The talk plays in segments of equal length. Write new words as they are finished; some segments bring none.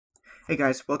Hey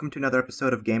guys, welcome to another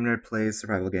episode of Gamnrd Plays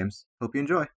Survival Games. Hope you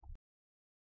enjoy.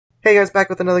 Hey guys, back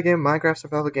with another game, Minecraft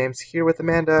Survival Games, here with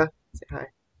Amanda. Say hi.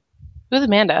 Who's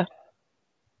Amanda?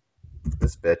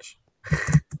 This bitch.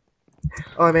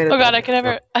 Oh, I made it. Oh god,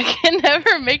 Oh, I can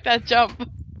never make that jump.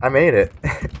 I made it.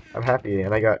 I'm happy,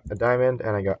 and I got a diamond,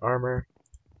 and I got armor.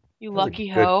 You That was a lucky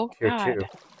good hoe. tier God, 2.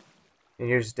 And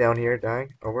you're just down here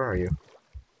dying? Oh, where are you?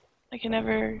 I can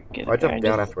never get Oh, I it there. jumped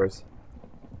down afterwards.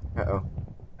 Uh-oh.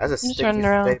 As a I'm just stick, you running stay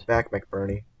around. back,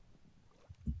 McBurney.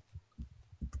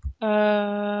 Did you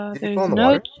fall There's in the no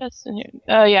water? chest in here.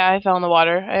 Oh yeah, I fell in the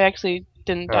water. I actually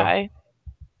didn't Oh. die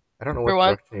I don't know for what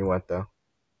once. direction you went, though.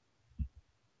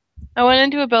 I went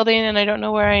into a building and I don't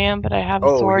know where I am, but I have a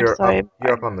Oh, sword, you're so up. I'm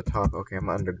You're up fine. on the top. Okay, I'm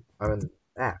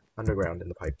underground in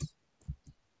the pipes.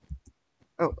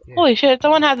 Oh, yeah. Holy shit!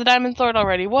 Someone has a diamond sword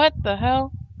already. What the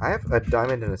hell? I have a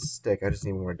diamond and a stick. I just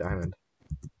need one more diamond.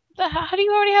 How do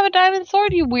you already have a diamond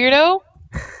sword, you weirdo?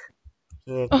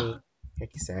 Yankee.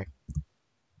 Yankee sack.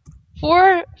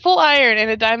 4 full iron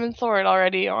and a diamond sword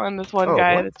already on this one Oh,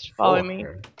 guy what? that's Full following me.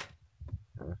 iron.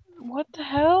 What the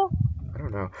hell? I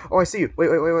don't know. Oh, I see you.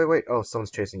 Wait. Oh,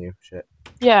 someone's chasing you. Shit.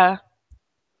 Yeah.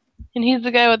 And he's the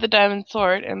guy with the diamond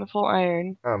sword and the full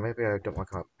iron. Oh, maybe I don't want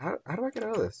to come up. How do I get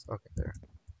out of this? Okay, there.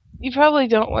 You probably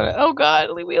don't want to. Oh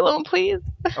god, leave me alone, please.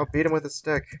 Oh, beat him with a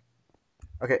stick.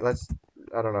 Okay, let's...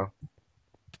 I don't know.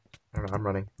 I'm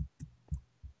running.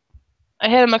 I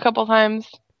hit him a couple times.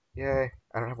 Yay.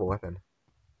 I don't have a weapon.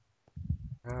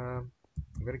 I'm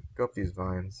gonna go up these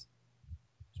vines.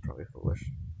 It's probably foolish.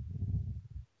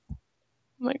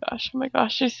 Oh my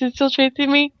gosh, is he still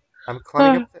chasing me? I'm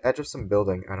climbing up the edge of some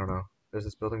building. I don't know. There's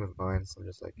this building with vines. I'm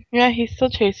just like... Yeah, he's still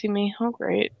chasing me. Oh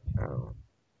great. Oh.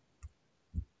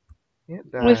 Can't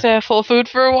At die. least I have full food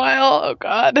for a while. Oh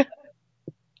god.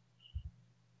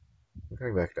 I'm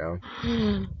coming back down.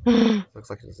 Looks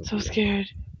like it doesn't So be that bad. scared.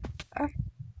 Ah.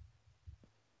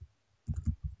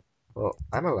 Well,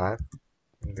 I'm alive.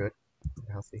 I'm good.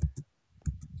 I'm healthy.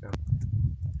 So,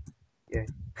 yay.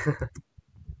 Oh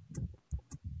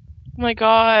my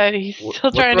god, he's still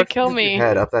What trying to direction kill did you me.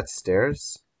 head? Up that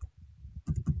stairs?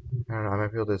 I don't know. I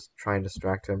might be able to try and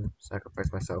distract him.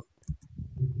 Sacrifice myself.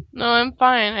 No, I'm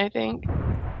fine, I think.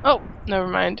 Oh, never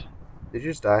mind. Did you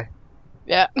just die?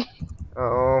 Yeah.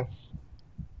 Oh.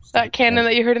 That Stupid cannon panda.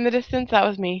 that you heard in the distance, that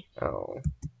was me. Oh.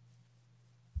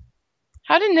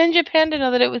 How did Ninja Panda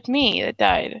know that it was me that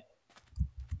died?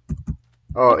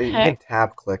 Oh, What the you can heck?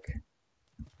 tab click.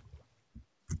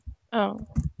 Oh.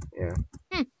 Yeah.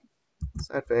 Hmm.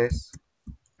 Sad face.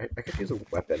 I could use a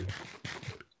weapon.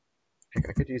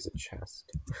 I could use a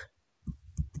chest.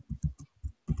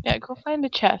 Yeah, go find a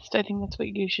chest. I think that's what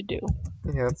you should do.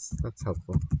 Yeah, that's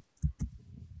helpful.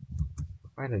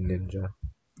 Find a ninja.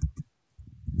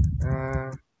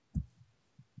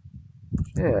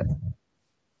 Shit.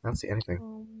 I don't see anything.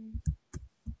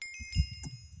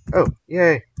 Oh,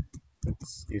 yay!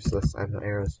 It's useless. I have no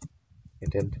arrows.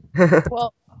 It didn't.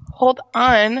 Well, hold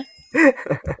on.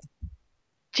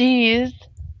 Jeez.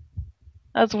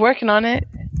 I was working on it.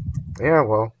 Yeah,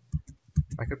 well,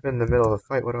 I could be in the middle of a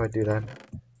fight. What do I do then?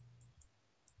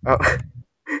 Oh,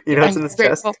 you know You're what's an in this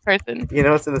ungrateful chest? person. You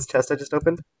know what's in this chest I just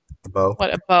opened? A bow.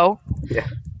 What, a bow? Yeah,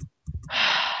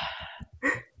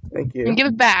 thank you. And give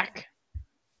it back.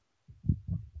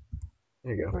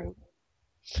 There you Rude.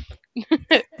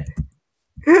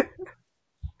 go.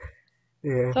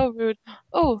 Yeah. So rude.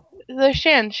 Oh, there's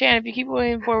Shan. Shan, if you keep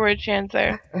moving forward, Shan's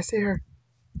there. I see her.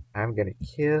 I'm gonna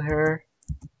kill her.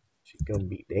 She's gonna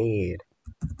be dead.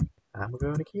 I'm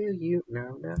gonna kill you.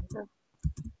 No.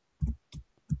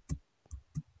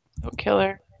 Don't kill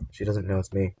her. She doesn't know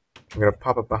it's me. I'm gonna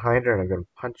pop up behind her and I'm gonna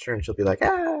punch her and she'll be like,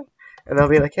 ah! And I'll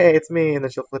be like, hey, it's me. And then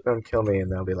she'll flip out and kill me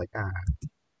and they'll be like, ah.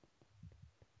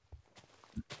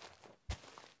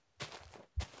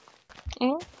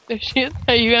 Oh, there she is.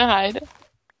 Are you gonna hide?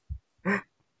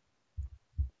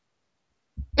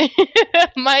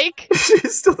 Mike? She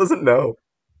still doesn't know.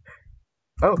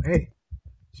 Oh, hey.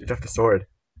 She dropped a sword.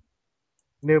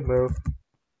 New move.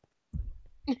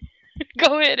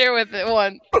 Go hit her with it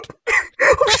once. Oh,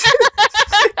 shit!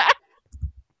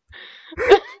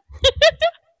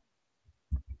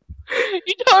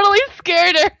 You totally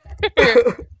scared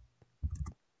her.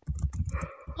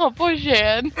 Oh, poor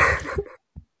Shan.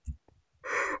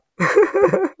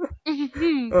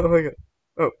 Oh my god.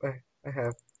 Oh, I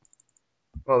have.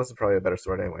 Well, this is probably a better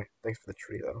sword anyway. Thanks for the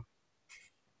tree, though.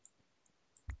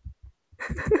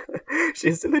 She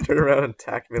instantly turned around and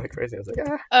attacked me like crazy. I was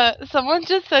like, ah. Someone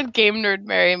just said Gamnrd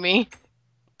marry me.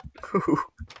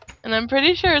 And I'm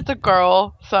pretty sure it's a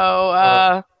girl,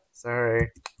 so,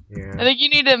 Sorry. Yeah. I think you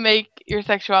need to make your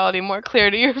sexuality more clear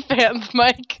to your fans,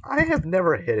 Mike. I have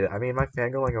never hit it. I mean, my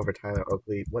fangirling over Tyler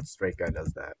Oakley. What straight guy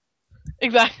does that? I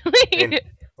mean, Exactly.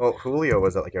 well, Julio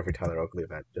was at like every Tyler Oakley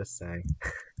event. Just saying.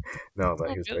 No, but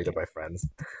Oh, he was dragged up really? by friends.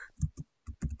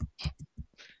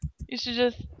 You should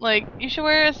just you should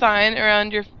wear a sign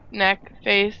around your neck,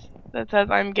 face that says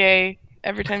 "I'm gay"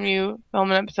 every time you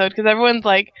film an episode, because everyone's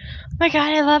like, "Oh my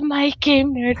God, I love Mike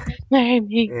Gamnrd, marry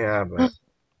me." Yeah, but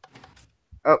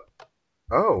oh,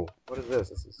 oh, what is this?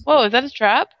 This is Whoa, is that a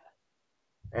trap?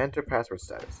 enter password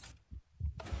status.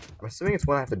 I'm assuming it's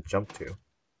one I have to jump to,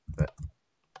 but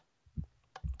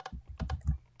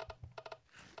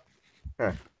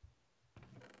huh.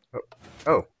 Oh,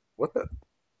 oh, what the?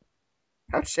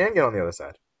 How'd Shan get on the other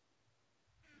side?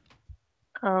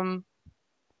 Um,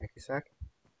 Hacky sack.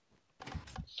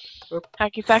 Oop.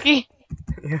 hacky sacky.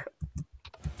 Yeah.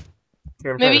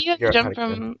 Here, I'm trying Maybe to you have figure to out how jump to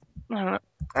get in. from. I don't know.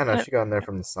 I don't know. Uh, She got in there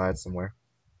from the side somewhere.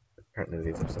 Apparently, it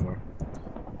leads up somewhere.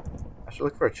 I should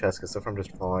look for a chest because so far I'm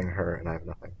just following her and I have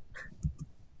nothing.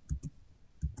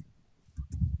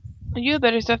 You have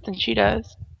better stuff than she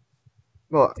does.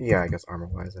 Well, yeah, I guess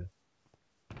armor-wise, and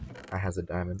I has a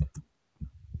diamond.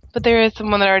 But there is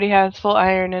someone that already has full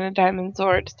iron and a diamond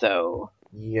sword, so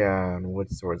Yeah, and wood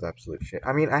sword's absolute shit.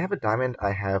 I mean, I have a diamond,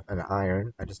 I have an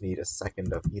iron. I just need a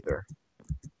second of either.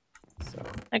 So,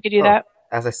 I could do oh, that.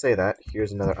 as I say that,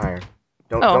 here's another iron.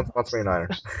 Don't Oh, sponsor me an iron.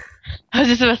 I was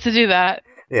just about to do that.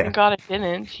 Yeah, Thank God I didn't.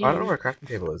 I don't know Jeez. where a crafting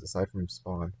table is aside from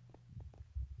spawn.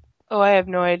 Oh, I have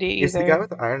no idea Is the guy either. with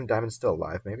the iron and diamond still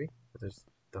alive? Maybe. There's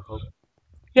the hope.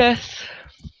 Yes.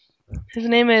 His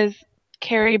name is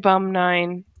Carry Bum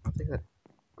 9. I think that.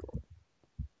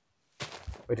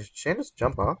 Wait, did Shan just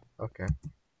jump off? Okay,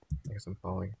 I guess I'm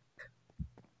following.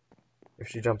 If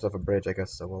she jumps off a bridge, I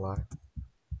guess so will I.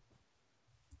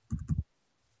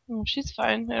 Oh, she's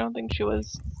fine. I don't think she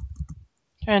was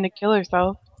trying to kill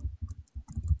herself.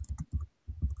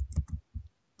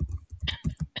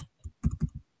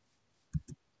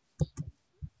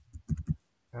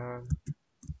 Um,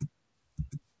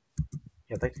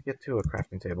 yeah, I'd like to get to a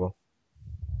crafting table.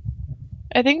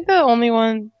 I think the only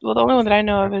one that I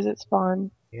know of is at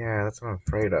spawn. Yeah, that's what I'm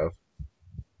afraid of.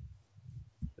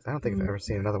 'Cause I don't think I've Hmm. ever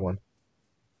seen another one.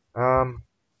 Um,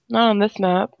 Not on this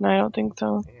map. No, I don't think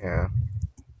so. yeah.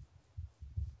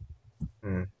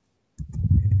 I'm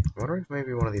wondering if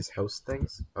maybe one of these house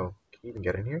things. Oh, can you even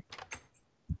get in here?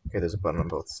 Okay, there's a button on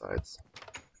both sides.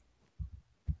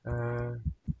 Uh,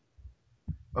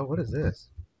 oh, what is this?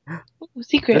 Ooh, There's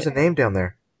secret. a name down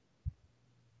there.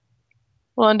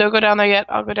 Well, and don't go down there yet.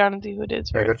 I'll go down and see who it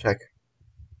is Yeah, go first. check.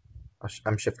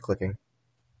 I'm shift clicking.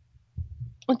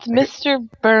 It's I hear,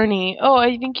 Mr. Bernie. Oh,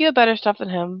 I think you have better stuff than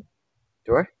him.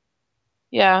 do I?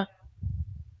 Yeah.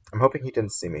 I'm hoping he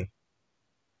didn't see me.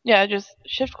 Yeah, just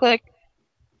shift click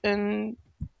and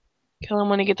kill him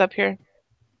when he gets up here.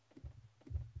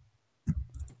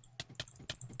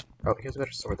 Oh, he has a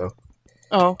better sword though.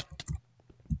 Oh.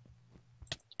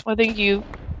 Well, I think you.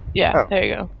 Yeah, Oh, there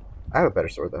you go. I have a better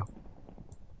sword though.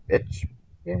 Bitch.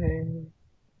 Yay.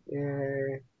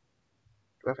 Yay.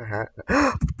 Do I have a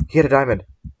hat? He had a diamond.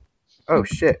 Oh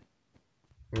shit.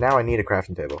 Now I need a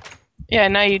crafting table. Yeah,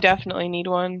 now you definitely need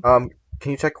one. Can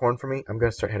you check corn for me? I'm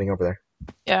gonna start heading over there.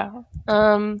 Yeah.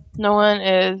 No one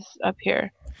is up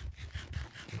here.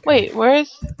 Okay. Wait,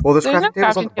 where's... Well, there's There's no crafting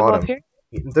tables on the crafting table up bottom. here.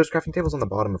 There's crafting tables on the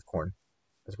bottom of corn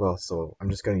as well, so I'm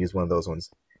just gonna use one of those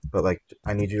ones. But like,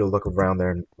 I need you to look around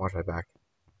there and watch my back.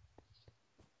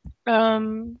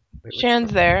 Wait,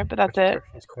 Shan's there, but that's which it.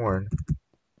 direction is corn?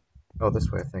 Oh, this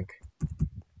way, I think.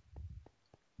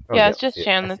 Oh Yeah, yeah, it's I just see it.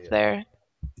 Shan I see that's it. there.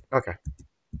 Okay,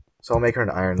 so I'll make her an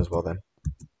iron as well then.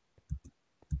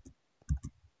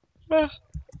 Ugh.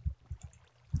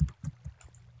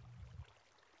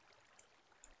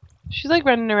 She's like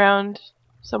running around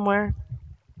somewhere.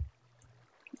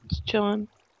 Just chilling.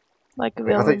 Like a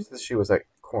Wait, I thought you villain. said she was at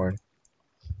corn.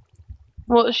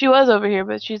 Well, she was over here,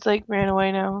 but she's like ran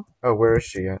away now. Oh, where is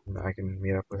she at? I can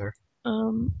meet up with her.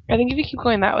 I think if you keep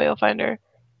going that way, you'll find her.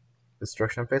 This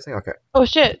direction I'm facing? Okay. Oh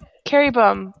shit! Carry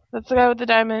Bum. That's the guy with the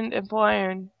diamond and full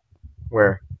iron.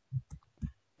 Where?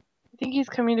 I think he's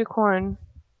coming to corn.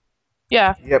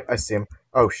 Yeah. Yep, I see him.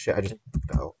 Oh shit, I just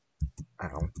fell.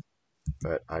 Ow.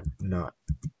 But I'm not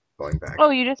going back. Oh,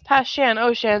 you just passed Shan.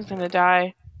 Oh, Shan's gonna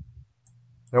die.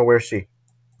 No, where's she?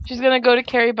 She's gonna go to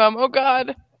Carry Bum. Oh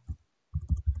god.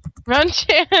 Run,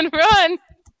 Shan, run!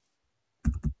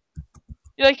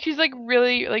 She's like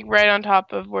really like right on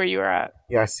top of where you are at.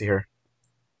 Yeah, I see her.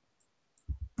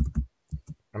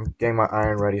 I'm getting my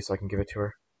iron ready so I can give it to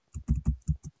her.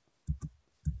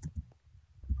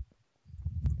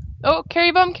 Oh,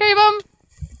 Carry Bum, Carry Bum!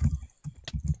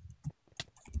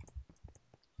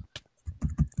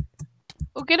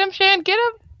 Oh, get him, Shan, get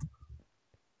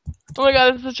him! Oh my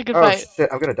god, this is such a good Oh fight. shit,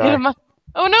 I'm gonna Get die. him up.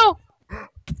 Oh no!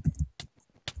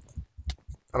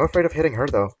 I'm afraid of hitting her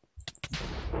though.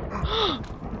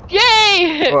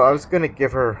 Yay! Well, I was gonna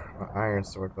give her an iron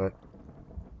sword, but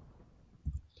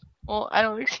Well, I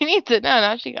don't think she needs it now.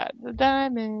 Now she got the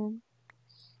diamond.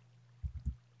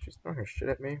 she's throwing her shit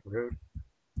at me. Rude.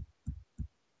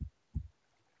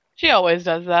 She always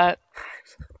does that.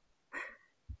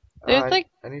 There's like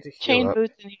I need to heal chain up.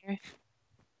 boots in here.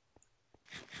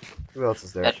 Who else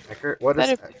is there? Better, Ecker? What is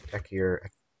better. Ekir?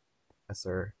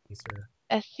 Esser? Esser?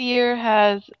 Essir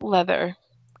has leather.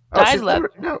 Oh, Dyed she's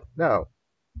leather. literally no.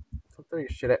 Don't throw your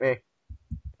shit at me.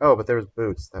 Oh, but there was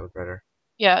boots. That was better.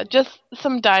 Yeah, just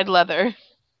some dyed leather.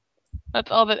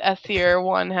 That's all that Essir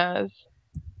 1 has.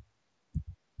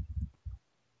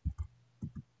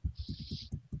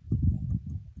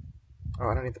 Oh,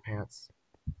 I don't need the pants.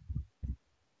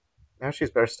 Now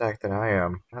she's better stacked than I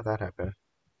am. How'd that happen?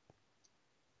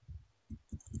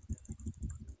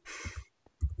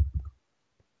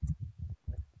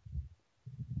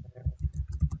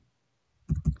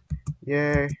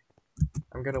 Yay!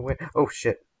 I'm gonna win. Oh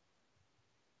shit!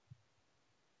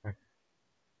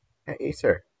 Hey, eat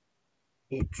her.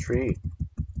 Eat tree.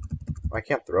 Oh, I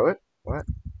can't throw it. What?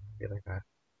 Be like that.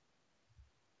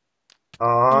 Oh,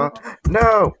 Aw,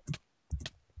 no!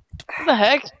 what the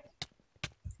heck?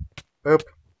 Boop.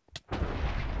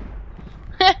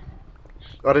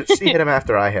 Oh, did she hit him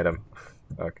after I hit him?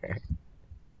 Okay.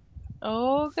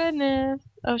 Oh goodness.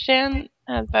 Oh, Shan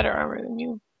has better armor than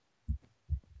you.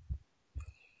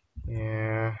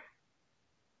 Yeah.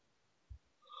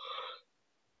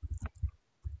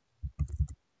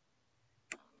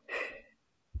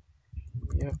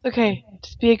 Yep. Okay,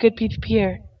 just be a good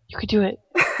PvPer. You could do it.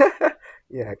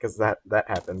 Yeah, because that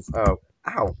happens. Oh,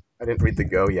 ow! I didn't read the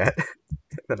go yet.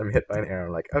 Then I'm hit by an arrow.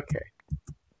 Like, okay,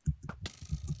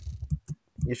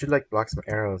 you should like block some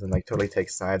arrows and like totally take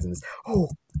sides and just. Oh,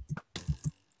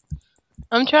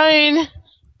 I'm trying.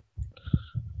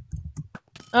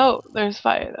 Oh, there's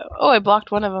fire though. Oh, I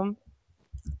blocked one of them.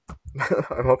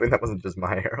 I'm hoping that wasn't just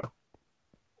my arrow,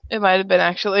 It might have been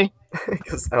actually.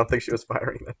 because I don't think she was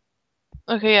firing them.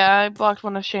 Okay, yeah, I blocked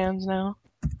one of Shan's now.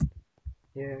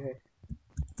 Yay!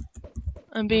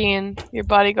 I'm being your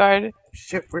bodyguard.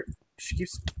 Shit, where she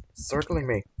keeps circling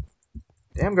me.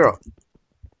 Damn girl.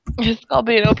 It's called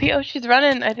being OP. Oh, she's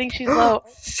running. I think she's low.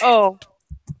 Shit. Oh,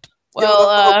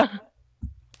 well,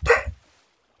 Yo.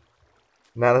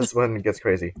 Now this one gets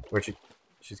crazy. Where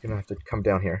she's gonna have to come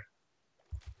down here.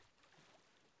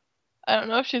 I don't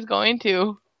know if she's going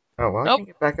to. Oh well, I Nope. can't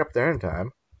get back up there in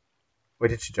time. Wait,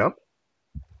 did she jump?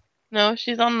 No,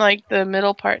 she's on like the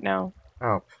middle part now.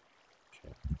 Oh.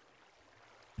 Shit.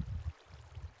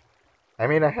 I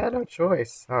mean, I had no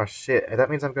choice. Oh shit! That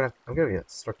means I'm gonna get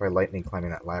struck by lightning climbing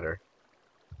that ladder.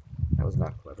 That was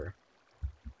not clever.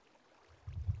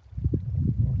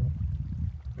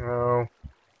 No.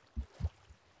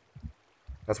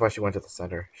 That's why she went to the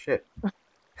center. Shit.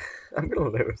 I'm gonna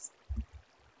lose.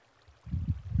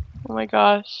 Oh my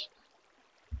gosh.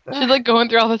 She's like going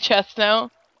through all the chests now.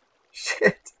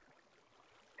 Shit.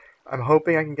 I'm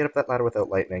hoping I can get up that ladder without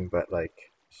lightning, but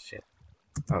like, shit.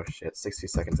 Oh shit, 60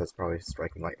 seconds, that's probably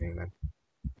striking lightning then.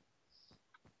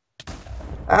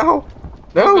 Ow!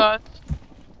 No! Oh gosh.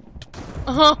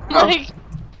 Oh my.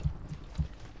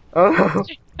 Oh no!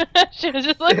 She was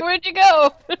just like, where'd you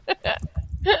go?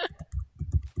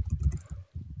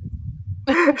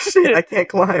 Shit, I can't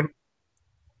climb.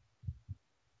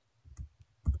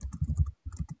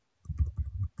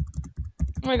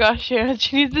 Oh my gosh, Sharon,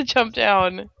 she needs to jump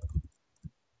down.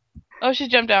 Oh, she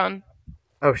jumped down.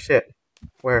 Oh shit.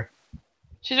 Where?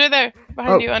 She's right there,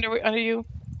 behind Oh. you, under you.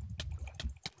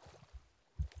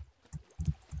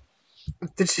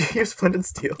 Did she use flint and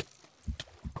steel?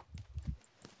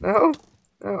 No?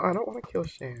 No, I don't want to kill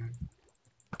Shan.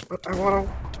 But I want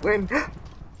to win.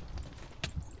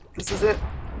 This is it.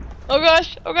 Oh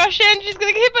gosh, Shan, she's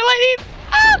gonna get hit by lightning.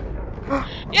 Ah!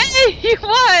 Yay, you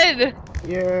won!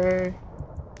 Yay.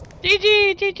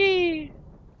 GG, GG.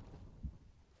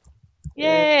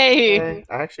 Yay. Yay.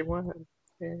 I actually won.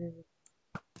 Yay.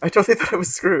 I totally thought I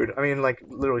was screwed. I mean, like,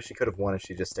 literally, she could have won if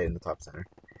she just stayed in the top center.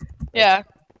 Yeah.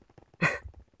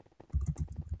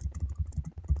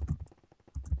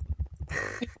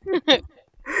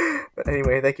 But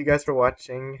anyway, thank you guys for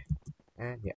watching.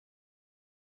 And yeah.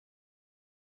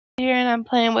 Here, and I'm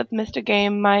playing with Mr.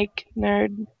 Game Mike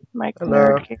Nerd. Mike Hello.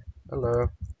 Nerd. Hello.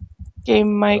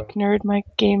 Game Mike Nerd. Mike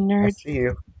Game I Nerd. see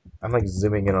you. I'm like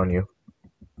zooming in on you.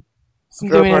 I'm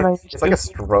zooming in on you. It's like a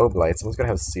strobe light. Someone's gonna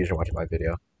have a seizure watching my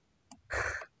video.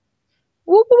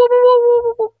 Whoop, whoop, whoop,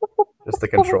 whoop, whoop, whoop, whoop. Just the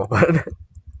control button.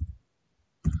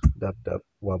 Dub dub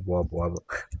wub wub wub.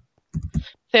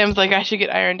 Sam's like, I should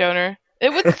get Iron Donor.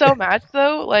 It would so match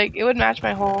though. Like, it would match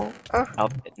my whole Ah,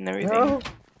 outfit and everything. no.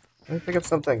 Let me pick up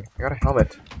something. I got a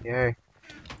helmet. Yay.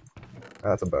 Oh,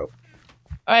 that's a bow.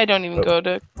 I don't even Oh, go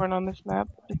to corn on this map.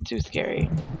 It's too scary.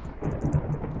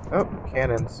 oh,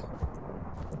 cannons.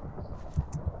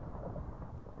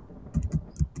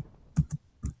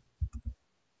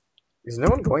 Is no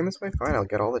one going this way? Fine, I'll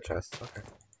get all the chests. Okay.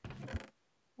 I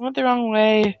went the wrong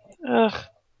way. Ugh.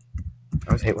 I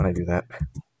always hate when I do that.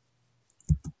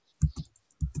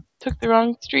 Took the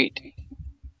wrong street.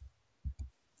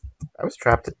 I was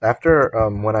trapped after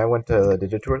when I went to the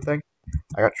Digitour thing.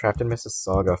 I got trapped in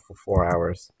Mississauga for 4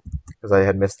 hours because I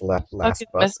had missed the last Fucking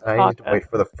bus, and I needed to Mississauga. wait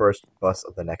for the first bus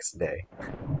of the next day.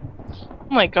 Oh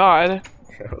my god.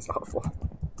 It was awful.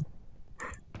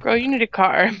 Bro, you need a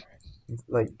car.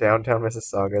 Like downtown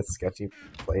Mississauga, sketchy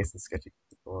place and sketchy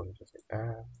people, and just like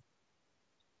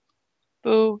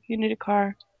Boo, you need a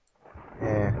car.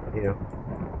 ew.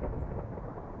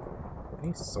 I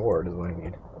need a sword is what I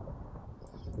need.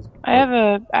 I have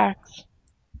a axe.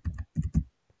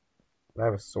 I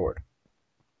have a sword.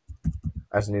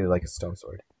 I just needed like a stone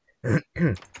sword. I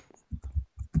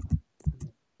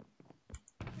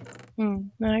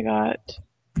got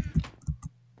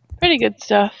pretty good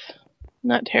stuff.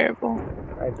 Not terrible.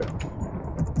 I don't.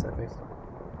 What's that face?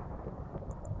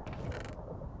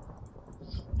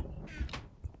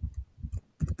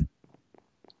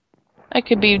 I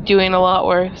could be doing a lot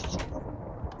worse.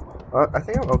 I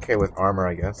think I'm okay with armor,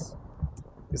 I guess.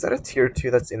 Is that a tier 2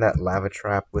 that's in that lava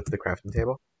trap with the crafting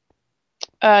table?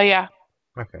 Yeah.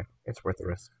 Okay, it's worth the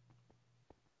risk,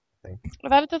 I think. I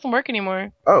thought it doesn't work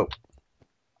anymore. Oh!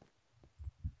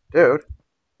 Dude.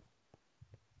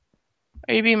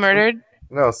 Are you being murdered?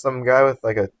 No, some guy with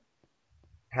like a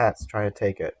hat's trying to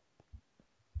take it.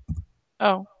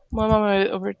 Oh. Well, I'm on my way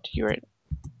over to you right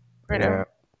Yeah. now.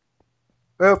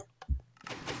 Boop!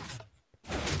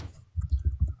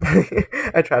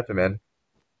 I trapped him in.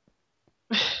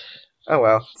 Oh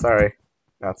well, sorry.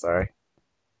 Not sorry.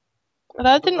 I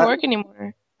thought it The didn't work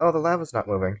anymore. oh, the lava's not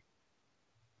moving.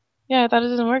 Yeah, I thought it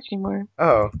doesn't work anymore.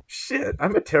 Oh, shit.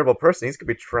 I'm a terrible person. He's gonna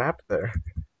be trapped there.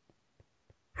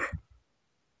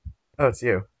 Oh, it's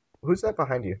you. Who's that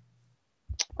behind you?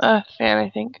 Fan, I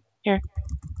think. Here.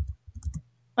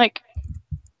 Like.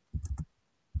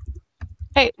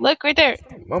 Hey, look right there.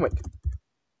 Moment.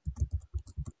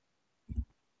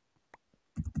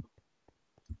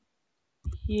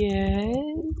 Yes.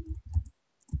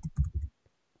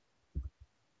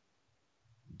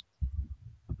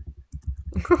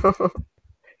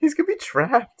 He's gonna be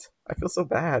trapped. I feel so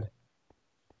bad.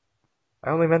 I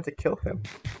only meant to kill him.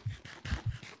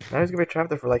 Now he's gonna be trapped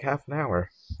there for like half an hour.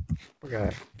 Poor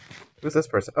guy. Who's this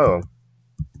person? Oh.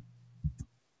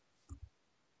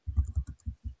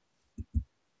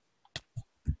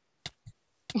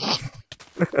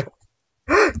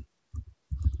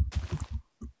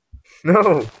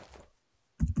 No!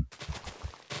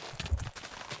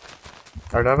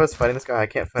 Are none of us fighting this guy? I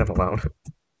can't fight him alone.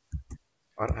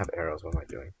 I don't have arrows. What am I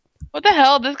doing? What the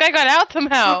hell? This guy got out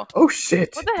somehow. Oh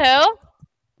shit! What the hell?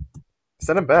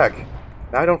 Send him back.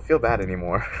 Now I don't feel bad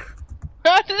anymore.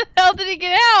 How the hell did he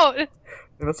get out?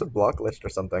 He must have block glitched or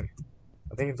something.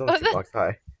 I think he's only What 2 the, blocks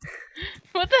high.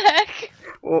 what the heck?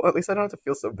 Well, at least I don't have to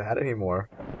feel so bad anymore.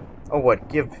 Oh, what?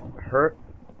 Give her?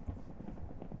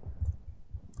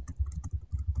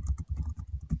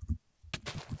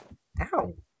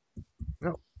 Ow!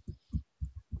 No.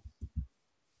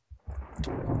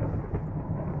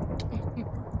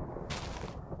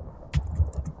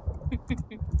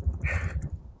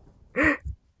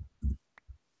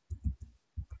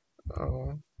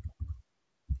 Oh.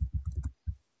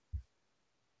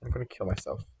 I'm gonna kill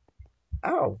myself.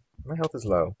 Ow! My health is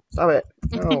low. Stop it!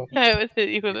 No. I was hit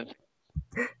you with it.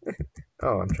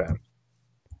 Oh, I'm trapped.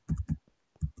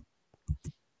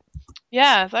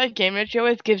 Yeah, it's like Gamnrd. She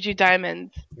always gives you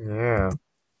diamonds. Yeah.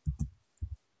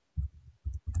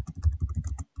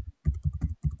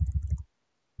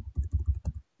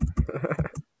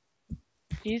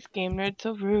 Jeez, Gamnrd,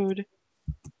 so rude.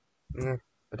 The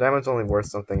diamond's only worth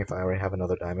something if I already have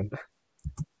another diamond.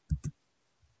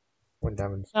 One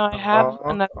diamond. Now I have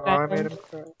another I made diamond. him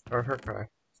cry. Or her cry.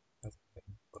 That's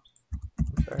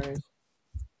sorry.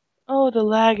 Oh, the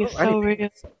lag is I so need real.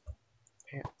 pants.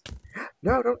 Pants.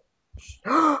 No, don't.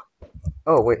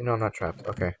 Oh, wait, no, I'm not trapped.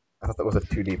 Okay. I thought that was a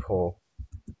too deep hole.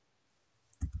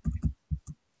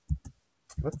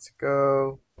 Let's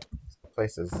go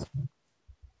places.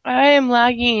 I am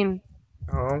lagging.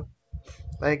 Oh.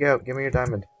 Leg out. Give me your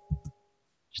diamond.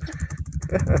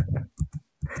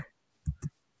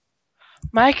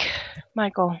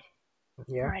 Michael.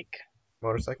 Yeah? Mike.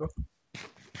 Motorcycle?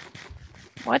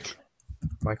 What?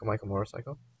 Michael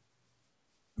motorcycle?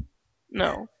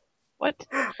 No. What?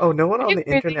 Oh, no one Are on you the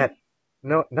crazy? internet.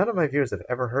 No, none of my viewers have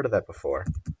ever heard of that before.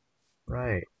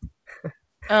 Right.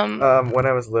 Um. When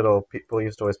I was little, people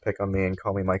used to always pick on me and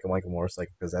call me Michael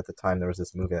Motorcycle because at the time there was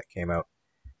this movie that came out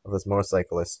of this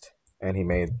motorcyclist, and he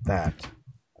made that.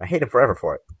 I hate him forever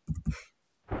for it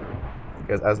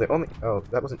because I was the only. Oh,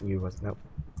 that wasn't you, was it? No.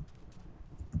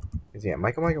 Because yeah,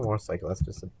 Michael Motorcycle. That's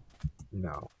just a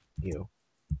no. You.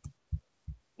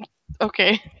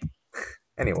 Okay.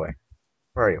 Anyway,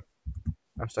 where are you?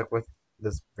 I'm stuck with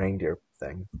this reindeer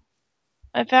thing.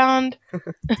 I found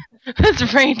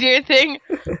this reindeer thing.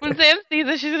 When Sam sees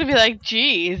it, she's gonna be like,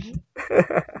 "Jeez."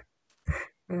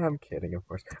 I'm kidding, of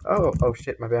course. Oh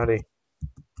shit, my bounty.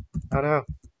 Oh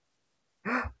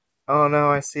no. Oh no,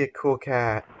 I see a cool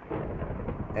cat.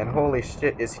 And holy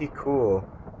shit, is he cool.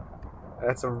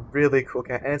 That's a really cool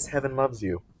cat. And it's Heaven Loves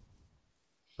You.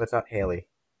 But it's not Haley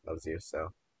Loves You,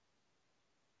 so.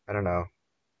 I don't know.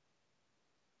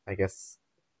 I guess.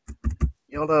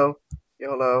 YOLO.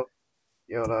 YOLO.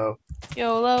 YOLO.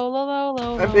 YOLO, lo, lo,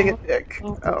 lo, I'm being a lo, dick.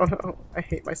 lo. Oh no. I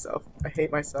hate myself. I hate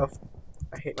myself.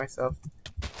 I hate myself.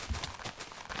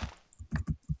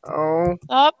 Oh.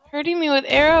 Stop hurting me with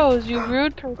arrows, you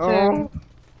rude person. Oh.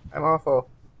 I'm awful.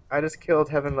 I just killed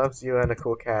Heaven Loves You and a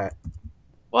cool cat.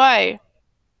 Why?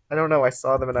 I don't know. I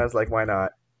saw them and I was like, why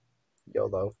not?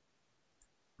 YOLO.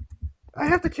 I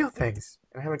have to kill things.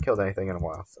 And I haven't killed anything in a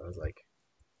while, so I was like,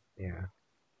 yeah.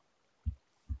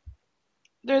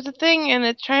 There's a thing and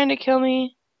it's trying to kill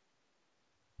me.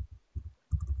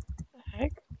 What the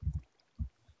heck?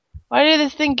 Why did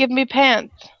this thing give me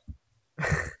pants?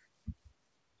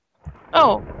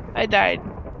 Oh, I died.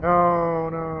 Oh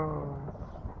no.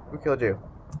 Who killed you?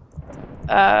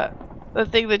 Uh, the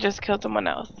thing that just killed someone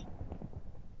else.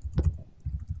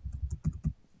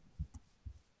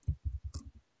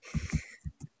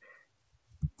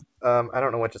 I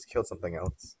don't know what just killed something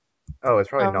else. Oh, it's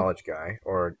probably Um, Knowledge Guy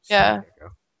or Stone yeah,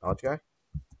 Gecko. Knowledge Guy?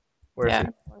 Where is yeah,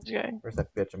 he? okay. Where's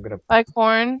that bitch? I'm gonna Like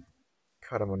corn,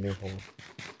 cut him a new hole.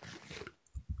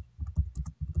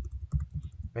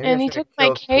 Maybe I and he should have took my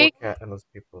killed Cool cake. Cat and those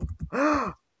people.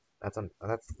 That's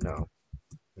no.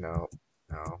 No.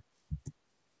 No. What does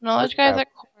Knowledge he guy's have? like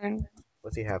corn.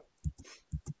 What does he have?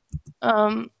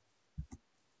 Um,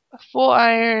 full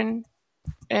iron,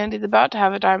 and he's about to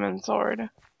have a diamond sword.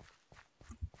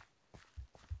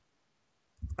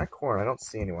 Not corn, I don't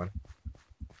see anyone.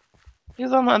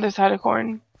 He's on the other side of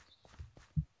corn.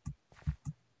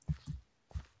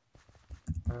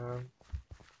 Um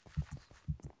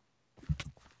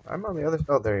I'm on the other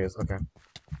oh there he is, okay.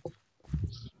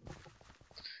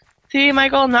 See,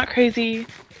 Michael, I'm not crazy.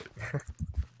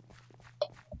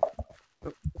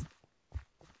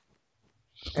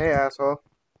 Hey asshole.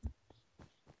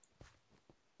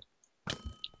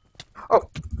 Oh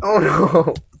oh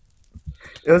no.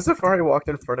 It was Safari walked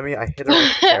in front of me, I hit her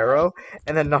with the arrow,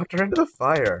 and then knocked her into the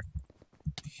fire.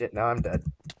 Shit, now I'm dead.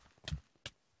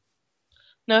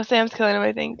 No, Sam's killing him,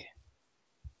 I think.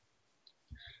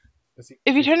 If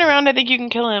you Is turn he around, I think you can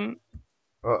kill him.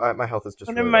 well, my health is Oh, just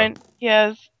never really low. mind. He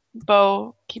has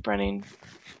bow. Keep running.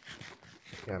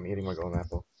 Yeah, I'm eating my golden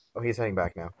apple. Oh, he's heading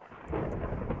back now.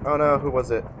 Oh no, who was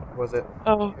it? Who was it?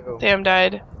 Oh, Ew. Sam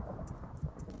died.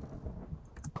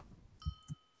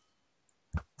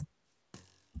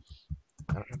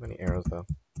 I don't have any arrows though.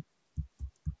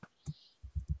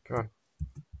 Come on.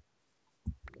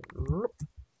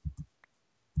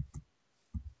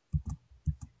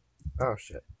 Oh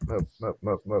shit. Move.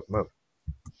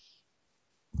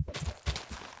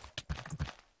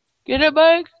 Get it,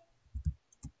 Mike?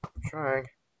 I'm trying.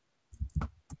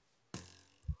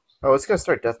 Oh, it's gonna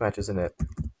start deathmatch, isn't it?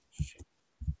 Shit.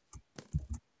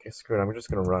 Okay, screw it. I'm just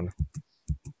gonna run.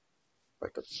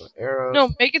 Collect up some No,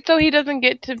 arrows. make it so he doesn't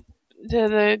get to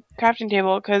the crafting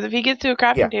table. Because if he gets to a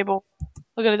Yeah, crafting table,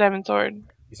 he'll get a diamond sword.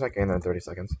 he's not getting there in 30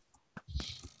 seconds.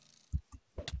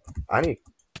 I need.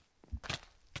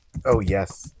 Oh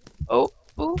yes. Oh,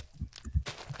 ooh.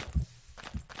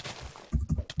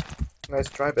 Nice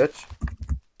try, bitch.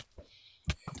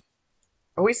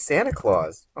 Oh, he's Santa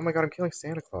Claus. Oh my god, I'm killing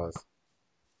Santa Claus.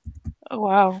 Oh,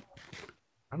 wow.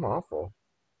 I'm awful.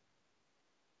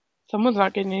 Someone's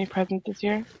not getting any presents this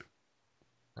year.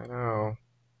 I know.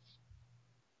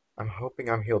 I'm hoping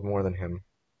I'm healed more than him.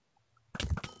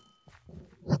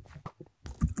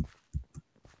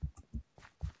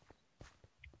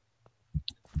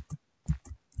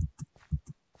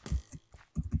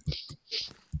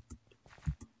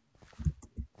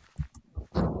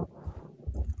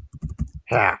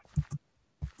 Ha!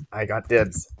 I got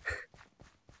dibs.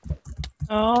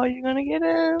 Oh, you're gonna get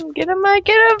him. Get him, Mike.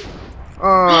 Get him.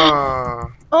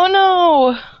 Oh, Oh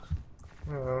no.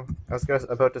 oh. I was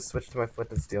about to switch to my foot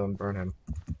and steel and burn him.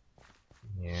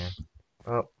 Yeah.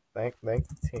 Oh, thanks,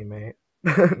 teammate.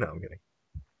 No, I'm kidding.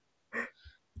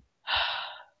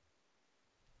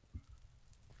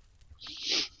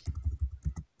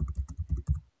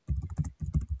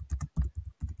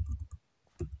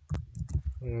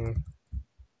 Hmm.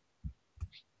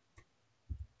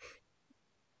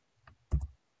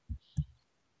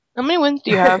 How many wins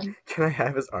do you have? Can I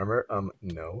have his armor?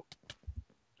 No.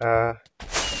 Uh,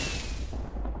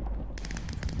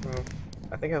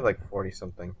 I think I have like 40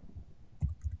 something.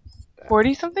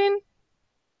 40 something?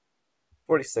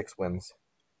 46 wins.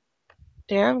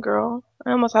 Damn, girl.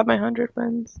 I almost had my 100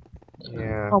 wins.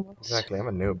 Yeah, Almost. exactly. I'm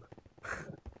a noob.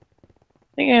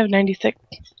 I think I have 96.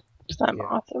 I'm Yeah.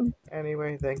 awesome.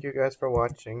 Anyway, thank you guys for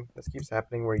watching. This keeps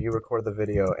happening where you record the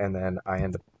video and then I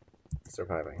end up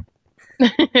surviving.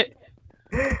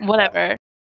 Whatever.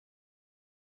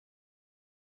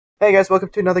 Hey guys, welcome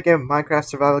to another game of Minecraft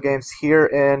Survival Games here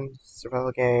in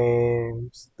Survival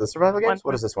Games. The Survival Games?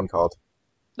 What is this one called?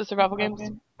 The survival games?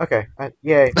 Okay,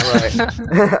 yay, alright.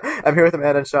 I'm here with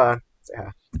Amanda and Sean. Say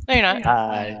hi. No, you're not.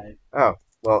 Hi. Oh,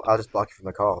 well, I'll just block you from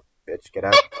the call, bitch. Get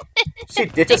out. She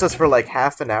ditches us for like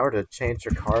half an hour to change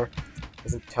her car.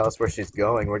 Doesn't tell us where she's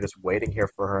going. We're just waiting here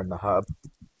for her in the hub.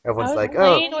 Everyone's like,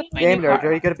 oh, Gamnrd,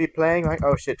 are you going to be playing? Like,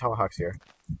 oh shit, Tomahawk's here.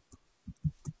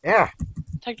 Yeah.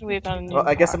 Technically, it's not a new Well,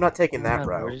 I guess car. I'm not taking that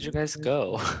Where route. did you guys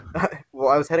go? Well,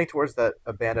 I was heading towards that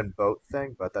abandoned boat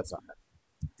thing, but that's not it.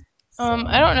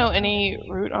 I don't know any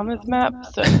route on this map,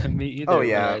 so. Me either. Oh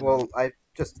yeah, well, I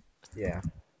just, yeah.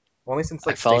 Only since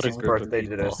like followed a Stacy's group of birthday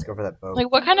did I people. discover that boat.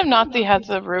 Like, what kind of Nazi has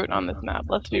a route on this map?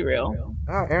 Let's be real.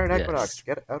 Oh, Aaron Equinox,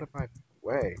 Yes. get out of my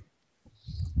way.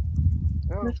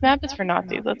 No. This map is for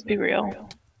Nazis, let's be real.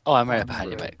 Oh, I'm right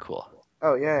behind you, mate. Cool.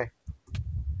 Oh, yay.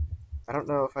 I don't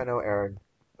know if I know Aaron,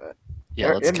 but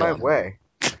Yeah, let's in kill my him. way.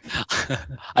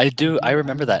 I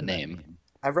remember that name.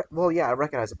 Well, yeah, I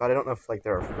recognize it, but I don't know if like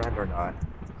they're a friend or not.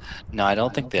 No, I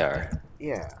don't think they are.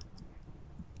 Yeah.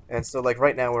 And so, like,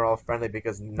 right now we're all friendly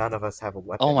because none of us have a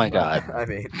weapon. Oh my but, god. I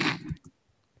mean,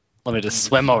 Let me just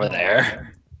swim over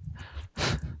there.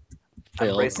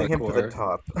 I'm racing him to the parkour.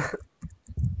 top.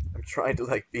 I'm trying to,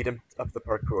 like, beat him up the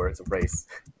parkour. It's a race.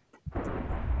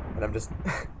 And I'm just...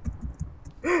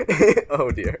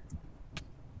 Oh, dear.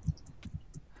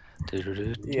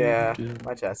 Yeah,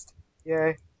 my chest.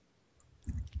 Yay.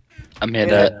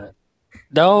 Amanda.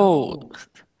 No!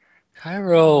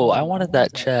 Cairo, I wanted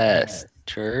that chest.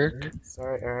 Jerk.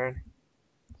 Sorry, Aaron.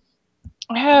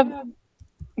 I have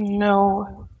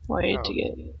no way Oh. to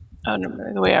get out of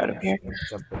the way out of here.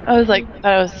 Jump in. I was like,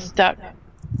 thought I was stuck.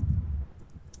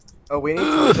 Oh, we need to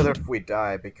tell each other if we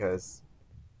die because...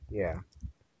 Yeah.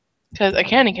 Because a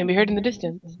cannon can be heard in the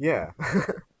distance. Yeah.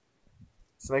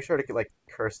 So make sure to, like,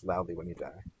 curse loudly when you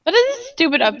die. That is a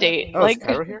stupid update. Oh, Like, is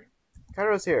Cairo here?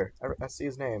 Cairo's here. I see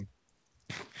his name.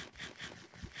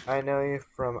 I know you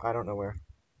from I don't know where.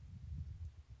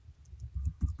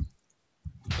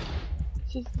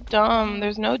 this is dumb.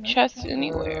 There's no chest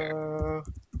anywhere.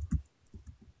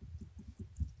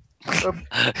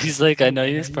 He's like, I know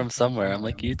you from somewhere. I'm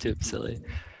like, YouTube, silly.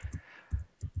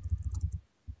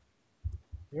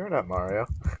 You're not Mario.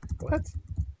 What?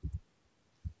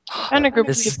 I found a group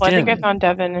of His people. I think I skin. found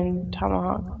Devin and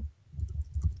Tomahawk.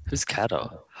 Who's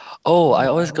Kato? Oh, I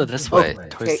always go this way,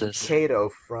 towards this. Kato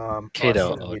from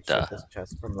Kato, Austin, oh, you duh. took this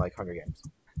chest from like Hunger Games.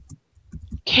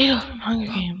 Kato from Hunger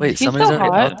Games. Wait, He's somebody's so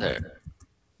already hot. out there.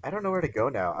 I don't know where to go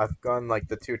now. I've gone like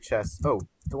the two chests. Oh,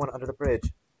 the one under the bridge.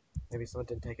 Maybe someone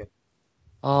didn't take it.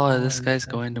 Oh, this guy's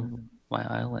going to my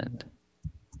island.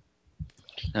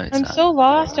 No, he's I'm not. so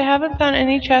lost. I haven't found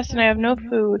any chests and I have no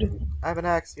food. I have an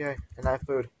axe, yay, and I have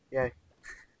food, yay.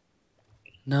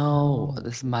 No,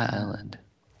 this is my island.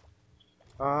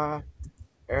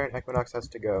 Aaron Equinox has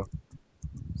to go,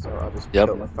 so I'll just Yep.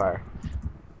 kill with fire.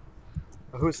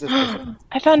 Oh, who's this person?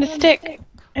 I found a stick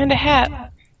and a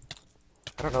hat.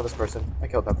 I don't know this person. I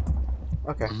killed them.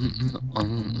 Okay.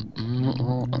 I'm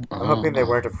I'm hoping they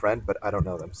weren't a friend, but I don't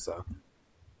know them, so.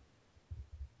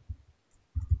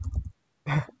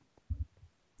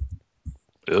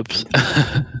 Oops.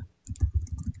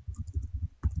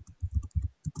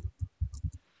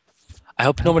 I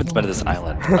hope nobody's been to this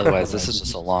island. Otherwise, this is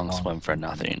just a long swim for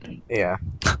nothing. Yeah.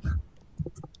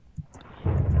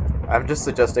 I'm just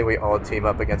suggesting we all team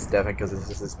up against Devin because this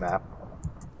is his map.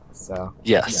 So.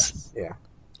 Yes. Yeah.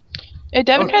 If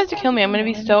Devin tries to kill me, I'm gonna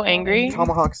be so angry.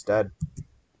 Tomahawk's dead.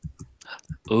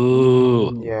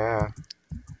 Ooh. Yeah.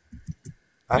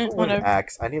 I have a wooden Whatever.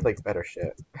 axe. I need like better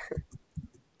shit.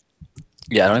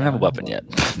 Yeah, I don't even have a weapon yet.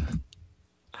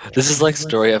 This is like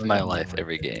story of my life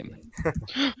every game.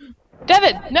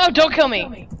 Devin, no, don't kill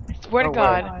me. I swear to Oh,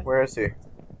 God. where is he?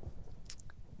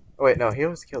 Oh wait, no, he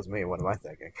always kills me. What am I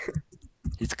thinking?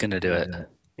 He's gonna do it.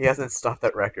 He hasn't stopped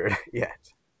that record yet.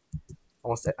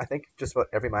 Almost, I think just about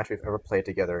every match we've ever played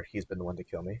together, he's been the one to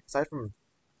kill me. Aside from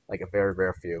like a very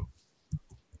rare few.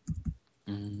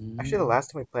 Actually, the last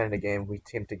time we played in a game, we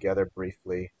teamed together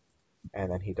briefly,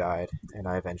 and then he died, and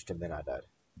I avenged him. Then I died.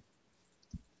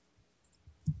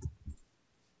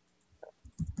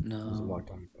 It was a long No,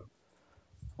 time ago.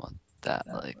 want that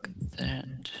like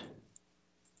that.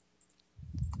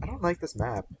 I don't like this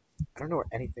map. I don't know where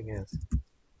anything is.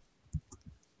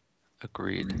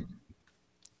 Agreed.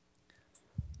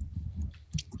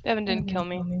 Devin didn't kill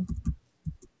me.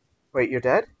 Wait, you're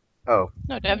dead? Oh,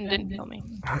 No, Devin didn't kill me.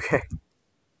 okay.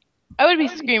 I would be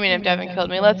screaming if Devin killed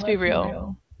me. Let's be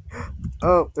real.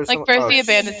 Oh, there's Like, someone. first Oh he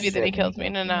abandons me, then he shit! kills me.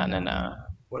 No, no, no, no.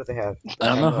 What do they have? I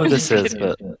don't know who I'm this just is,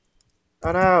 kidding. but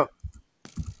Oh no!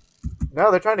 No,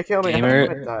 they're trying to kill me. I don't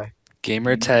want to die.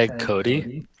 gamer tag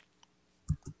Cody.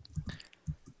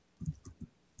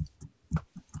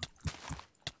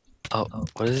 Oh,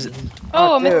 what is it?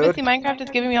 Oh, Oh, Miss dude. Missy Minecraft is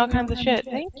giving me all kinds of shit.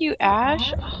 Thank you,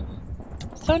 Ash. Oh,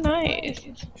 so nice.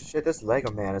 Shit, this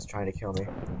Lego man is trying to kill me.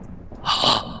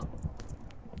 I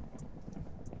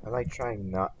like trying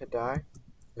not to die.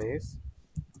 Please.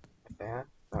 A fan?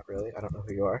 Not really. I don't know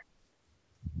who you are.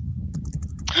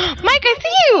 Mike, I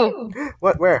see you!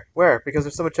 What? Where? Where? Because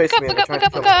there's someone chasing me and Look they're up,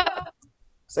 trying look to up, kill look me. up.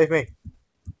 Save me.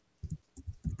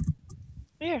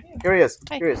 Here. Here he is.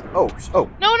 Hi. Here he is. Oh, oh.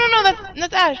 No,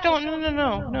 that's Ash. Don't,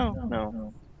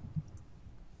 no.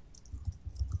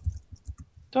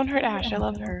 Don't hurt Ash, I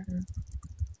love her.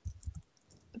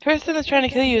 The person that's trying to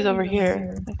kill you is over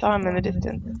here. I saw him in the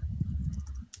distance.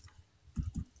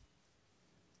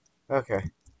 Okay.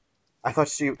 I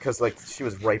thought because like she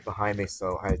was right behind me,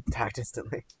 so I attacked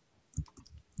instantly.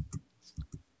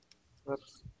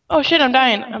 Whoops. Oh shit, I'm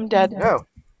dying. I'm dead. No.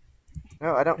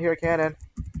 No, I don't hear a cannon.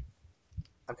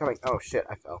 I'm coming. Oh shit,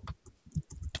 I fell.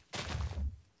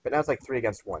 But now it's like 3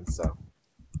 against 1, so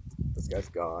this guy's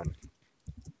gone.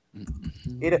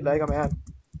 Eat it, Lego man.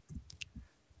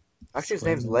 Actually, his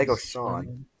name's Lego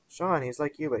Sean. Sean, he's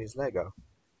like you, but he's Lego.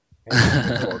 And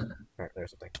he's gold, apparently, or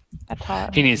something. That's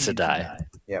hot. He needs to die.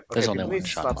 Yep. Okay, There's people only need one to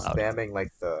Sean stop allowed. spamming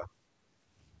like the.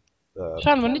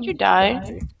 Sean, when did you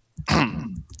die?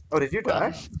 Oh, did you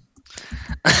die?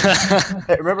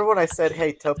 Hey, remember when I said,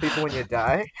 "Hey, tell people when you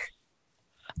die"?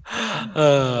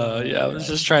 Yeah, I was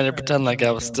just trying to pretend like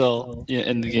I was still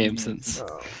in the game since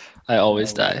Oh, I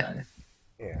always die.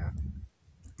 yeah.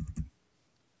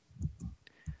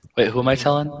 Wait, who am I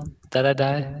telling that I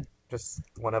die? Just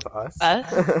one of us.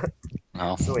 Us?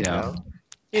 Oh, So we yeah. know.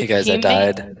 Hey Your guys, I teammate?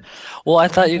 died. Well, I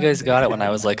thought you guys got it when I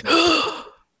was like,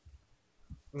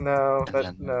 No, and that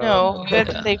then No, you have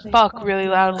to say fuck really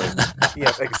loudly.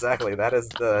 Yep, exactly. That is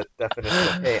the definition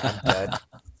of "Hey, I'm dead."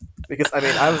 Because I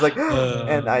mean, I was like,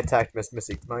 and I attacked Miss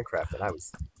Missy Minecraft, and I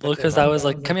was. well, because I was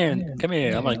like, come here,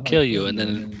 I'm gonna kill you, and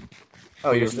then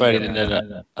Oh, we you're were still fighting, here. and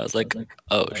then I was like,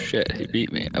 oh shit, he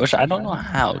beat me. I don't know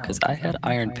how, because I had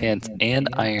iron pants and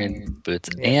iron boots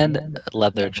and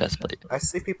leather chestplate. I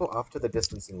see people off to the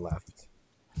distance and left.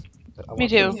 But I Me want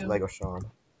to too. Lego Sean.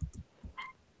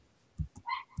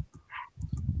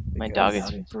 My dog is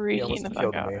Because he freaking almost the fuck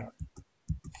killed out. me.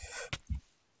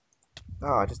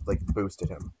 Oh, I just like boosted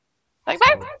him. Like,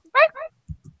 So- bark.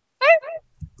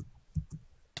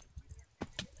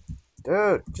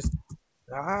 Dude, just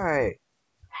die.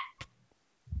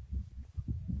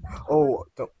 Oh,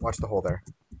 don't watch the hole there.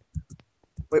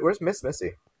 Wait, where's Miss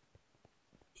Missy?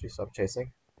 She stopped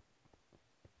chasing.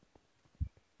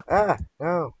 Ah,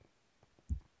 no.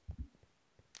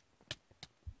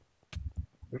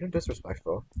 Rude and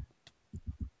disrespectful.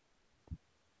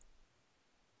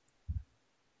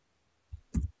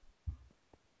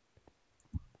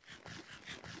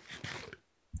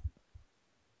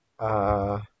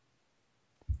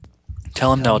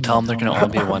 Tell him no, tell him there can only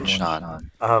be one Sean.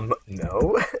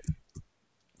 No.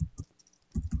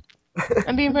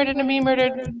 I'm being murdered,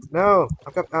 No,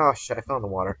 I'm coming. Oh shit, I fell in the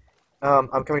water.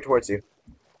 I'm coming towards you.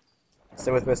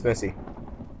 Stay with Miss Missy.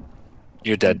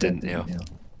 You're dead, didn't you?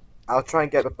 I'll try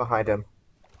and get up behind him.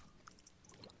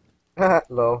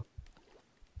 Low.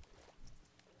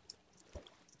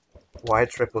 Why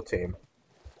triple team?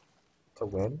 To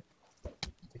win?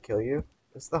 To kill you?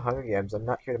 This is the Hunger Games. I'm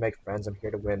not here to make friends. I'm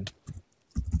here to win.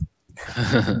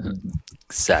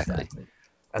 Exactly.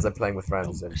 As I'm playing with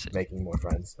friends No and mercy. making more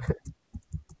friends.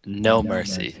 No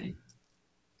mercy.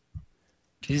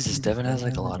 Jesus, Devin has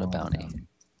like a lot of bounty.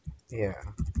 Yeah.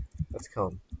 Let's kill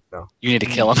him. No. You need to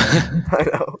kill him. I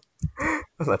know.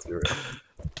 Let's be real.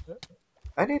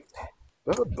 I need...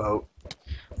 Do I have a boat?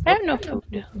 I have no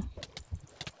food.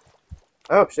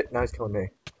 Oh, shit. Now he's killing me.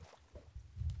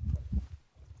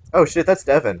 Oh, shit. That's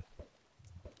Devin.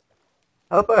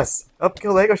 Help us. Help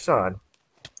kill Lego Sean.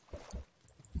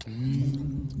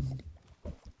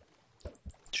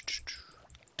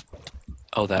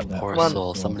 Oh, that poor Come on.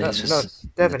 soul. Somebody's No, just in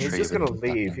the Devin, he's tree just with gonna leave.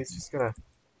 nothing. He's just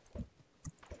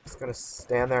gonna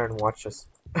stand there and watch us.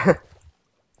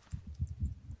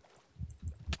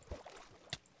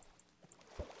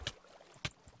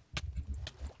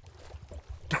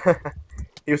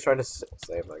 He was trying to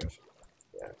save Lego Sean.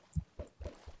 Yeah.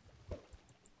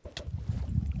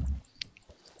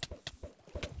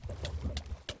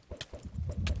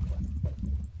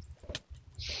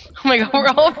 Oh my god, we're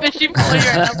all fishing for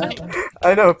you right now.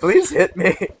 I know, please hit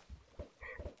me.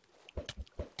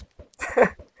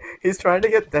 He's trying to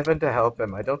get Devin to help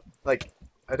him. I don't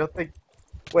think...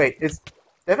 Wait,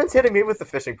 Devin's hitting me with the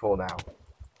fishing pole now.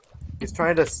 He's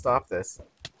trying to stop this.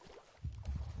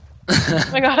 Oh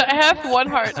my god, I have one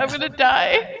heart. I'm gonna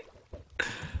die.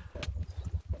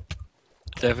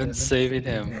 Devin's saving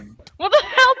him. What the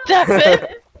hell, Devin?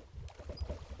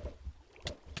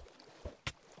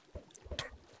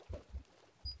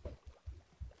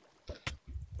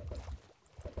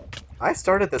 I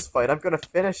started this fight. I'm gonna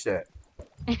finish it.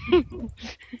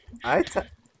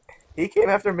 He came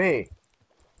after me.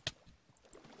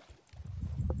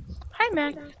 Hi,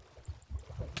 Max.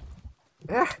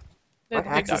 Yeah. My There's a big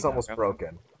axe is dog. almost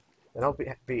broken. And I'll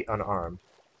be unarmed.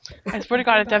 I swear to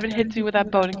god, if Devin hits me with that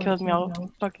boat and kills me, I'll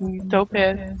fucking be so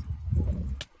pissed.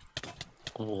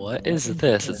 What is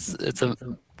this? It's a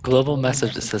global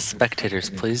message that says, "Spectators,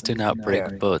 please do not break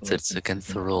Yeah. boats. It's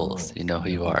against the rules. You know who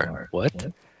you are."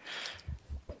 What?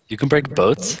 You can break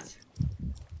boats?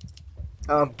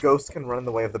 Ghosts can run in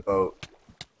the way of the boat.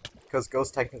 Because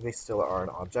ghosts technically still are an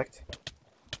object.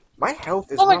 My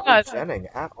health is Oh my not God. regenning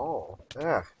at all.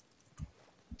 Ugh.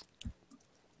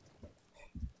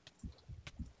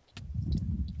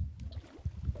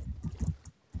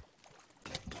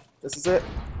 This is it.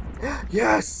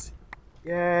 Yes!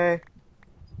 Yay!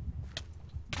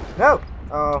 No!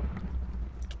 Oh.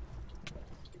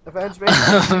 Avenge me!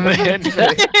 Man. Avenge me!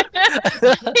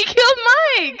 He killed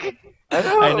Mike! I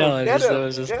know! I know, Get that him!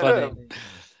 was just Get funny.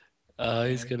 him!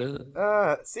 He's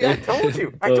gonna. See, I told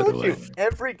you! I Both told you! win.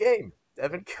 Every game,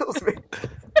 Devin kills me.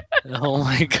 Oh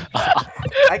my god.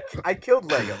 I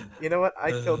killed Lego. You know what?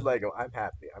 I killed Lego. I'm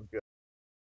happy. I'm good.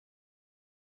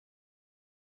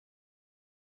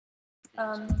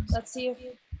 Let's see if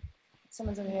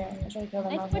someone's over here. I'm trying to kill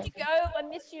them. Nice, where'd you go? I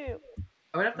miss you.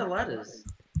 I went up the ladders.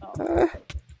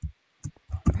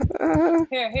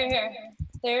 Here.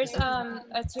 There's a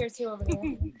tier 2 over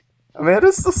here.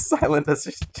 Amanda's so silent as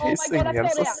she's Oh my chasing God, me. I I'm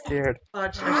so fell out. scared. Oh,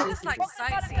 it's I'm actually just like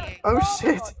sightseeing. Oh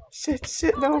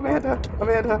shit! No, Amanda!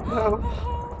 Amanda, no!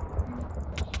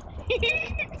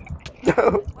 No!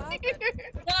 No!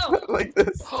 Not like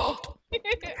this.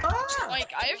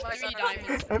 Like, I have 3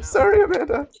 diamonds. I'm sorry,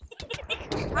 Amanda.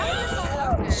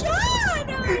 Sean!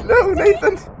 No,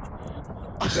 Nathan! No!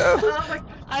 Oh my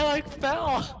I like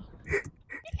fell.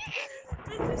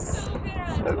 This is so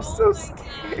bad. I'm Oh so my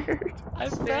scared. I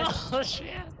fell. Shit.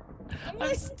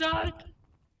 I'm stuck.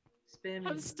 spam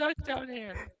I'm me. stuck down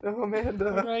here. No, Where do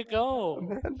Amanda. I go?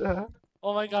 Amanda.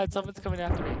 Oh my god, someone's coming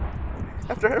after me.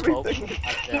 After Oh, everything.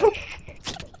 I'm No. dead.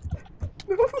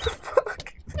 No,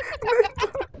 fuck. Amanda.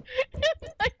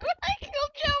 Like when I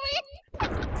killed Joey!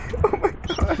 Oh my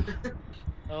god.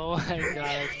 Oh my god,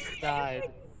 I just died.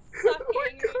 Sucking my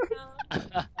right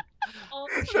now. Oh,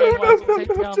 Shane, why'd you no, take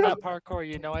no, me on no. that parkour?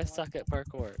 You know I suck at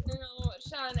parkour. no,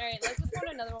 Sean, alright, let's just go to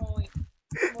another one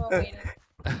while we're waiting.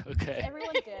 Okay.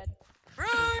 Everyone's dead.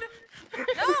 Rude!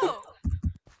 No!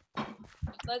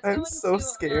 Let's go I'm so into,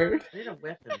 scared. I need a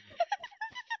weapon.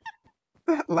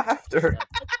 That laughter.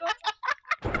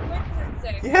 Let's go into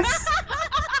 6. Yes.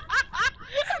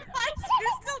 You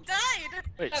still died!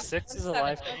 Wait, No, 6 is a 7.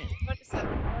 live game. Go to 7.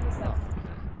 Go to 7.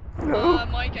 No.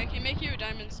 Mike, I can make you a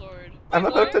diamond sword. I'm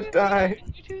about to die.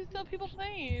 You two still people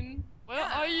playing. Where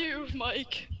are you,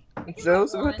 Mike?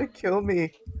 Joe's about to kill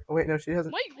me. Oh wait, no, she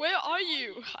hasn't. Mike, where are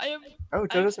you? Oh, I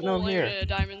Joe have doesn't know I'm full here. iron and a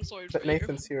diamond sword But for you.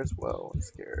 Nathan's here as well. I'm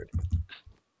scared.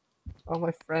 All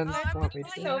my friends Oh, want me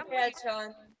So to. bad,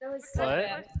 Sean. That was so What?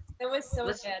 bad. That was so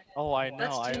Let's- bad. Oh, I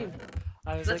know. Let's team.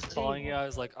 I was Let's like calling team. you. I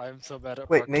was like, I'm so bad at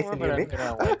Wait, parkour, Nathan, but you I'm me?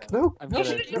 gonna like, No. I'm You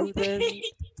gonna should do have this.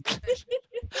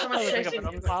 So I much was like, I'm chasing.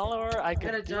 gonna follow her. I I'm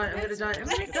could gonna do die. I'm gonna this. die. I'm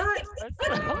gonna die.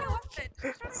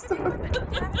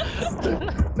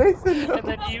 Nathan, no. And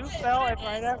then you fell, and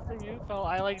right after you fell,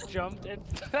 I like jumped and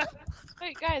fell.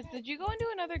 Wait, guys, did you go into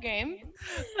another game?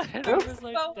 And I Nope. was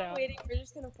like Oh, down. waiting. We're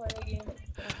just gonna play a game.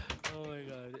 Oh my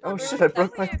god. Oh It shit! was, I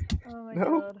broke my. Oh my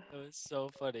No. god. it was so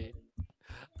funny.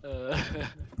 I'm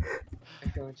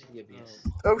going to the abyss.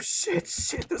 Oh shit!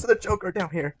 Shit! There's a Joker down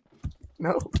here.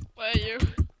 No. Where are you?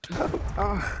 No.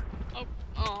 Ah.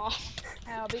 Oh.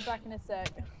 I'll be back in a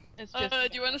sec. It's just.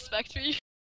 Do you want to spectre you?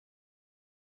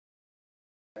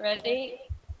 Ready?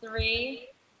 3,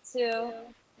 2,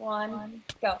 1,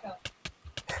 go.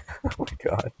 Oh my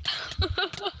god.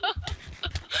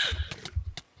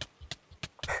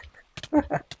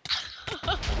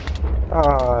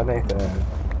 Oh, Nathan.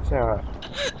 Shut up.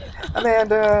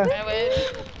 Amanda! I win.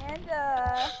 And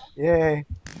Yay.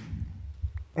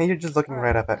 And you're just looking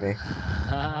right up at me.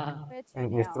 gonna check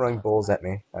And you're out. throwing bowls at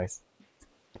me. Nice.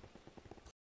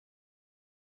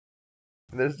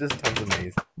 There's just tons of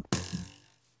these.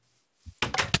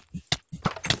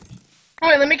 Oh,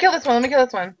 wait, let me kill this one. Let me kill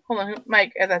this one. Hold on,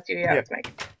 Mike. That's you. Yeah, Yeah. it's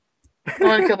Mike. I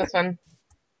want to kill this one.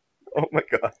 Oh my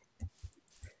god.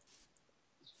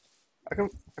 How come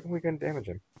we couldn't damage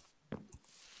him?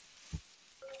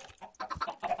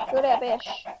 Good at Bish.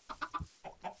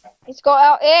 He's got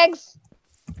our eggs.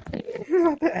 The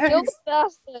Kill the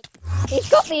bastard. He's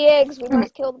got the eggs. We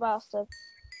must kill the bastard.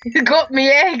 You got me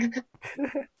egged.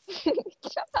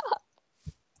 Shut up.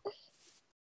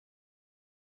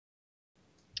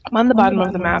 I'm on the bottom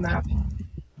of the map.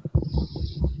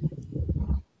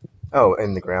 Oh,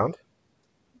 in the ground?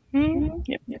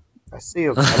 Yep. I see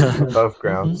you above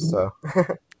ground, so.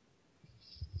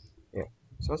 Yeah.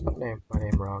 So I spelled my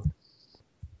name wrong.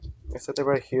 I said they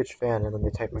were a huge fan, and then they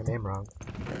typed my name wrong.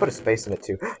 I put a space in it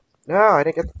too. No, I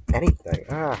didn't get anything.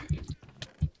 Ah.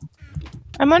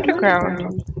 I'm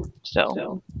underground.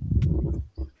 So.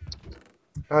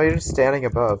 Oh, you're just standing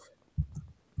above.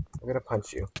 I'm gonna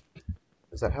punch you.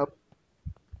 Does that help?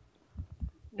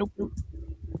 Nope.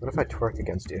 What if I twerk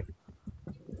against you?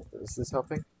 Is this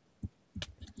helping?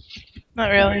 Not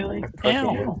really. I'm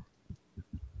twerking you.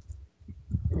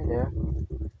 Yeah.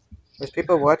 There's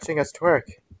people watching us twerk.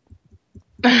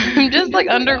 I'm just like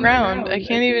underground. I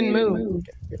can't even move.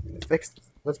 Fixed.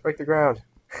 Let's break the ground.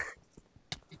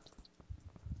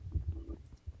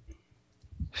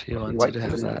 She wants Why, you to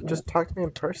have that. just talk to me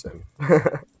in person.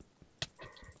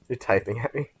 You're typing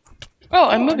at me. Oh,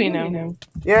 I'm moving now.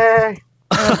 Yay!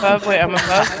 I'm above. Wait, I'm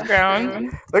above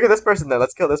ground. Look at this person then.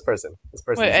 Let's kill this person. This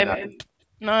person Wait, is not. I'm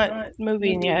not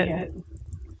moving yet.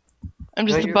 I'm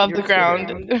just No, above you're the just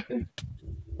ground.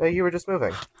 No, you were just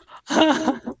moving.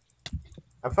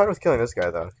 I'm fine with killing this guy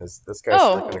though, because this guy's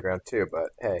stuck on the ground too. But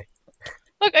hey.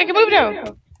 Look, I can move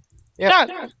now. Yeah.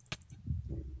 Stop.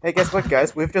 Hey, guess what,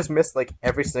 guys? We've just missed like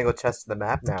every single chest in the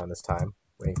map now in this time,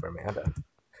 waiting for Amanda.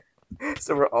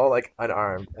 So we're all like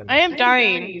unarmed. And I am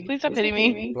dying. Please stop hitting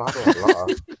me. blah blah blah.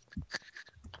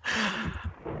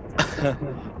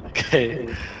 Okay.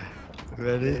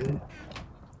 Ready?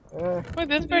 Look,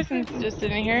 this person's just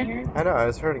sitting here. I know. I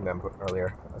was hurting them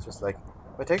earlier. I was just like,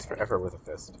 it takes forever with a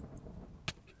fist.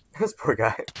 This poor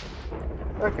guy.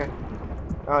 Okay.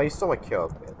 Oh, you stole my kill,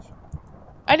 bitch.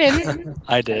 I didn't.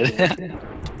 I did.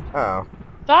 Oh.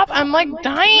 Stop. I'm like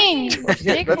dying.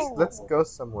 Yeah, let's go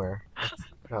somewhere.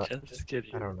 Just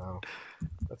kidding. I don't know.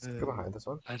 Let's go behind this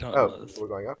one. I don't Oh, know. we're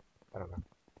going up? I don't know.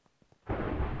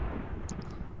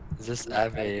 Is this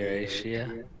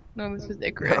Averacia? No, this is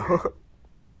Icarus. No.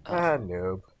 Ah,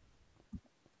 noob.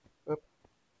 Oop.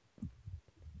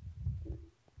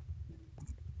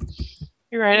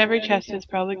 You're right. Every chest is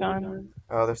probably gone.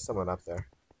 Oh, there's someone up there.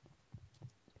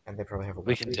 And they probably have a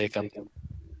We can take them.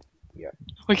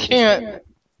 We can't.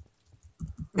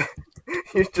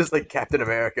 He's just like Captain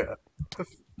America.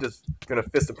 Just gonna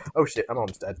fist him. Oh shit, I'm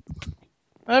almost dead.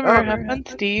 Whatever. Oh. Have fun,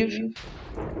 Steve.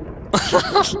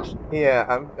 Yeah,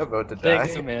 I'm about to die.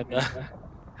 Thanks, Amanda.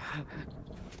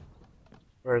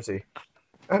 Where is he?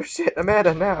 Oh shit,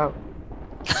 Amanda, now!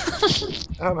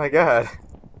 Oh my god.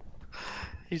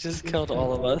 He just killed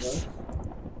all of us.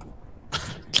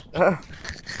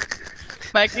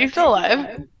 Mike, are you still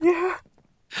alive? Yeah!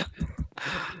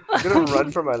 I'm gonna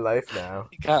run for my life now.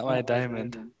 He got my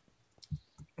diamond.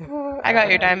 I got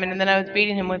your diamond, and then I was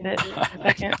beating him with it. A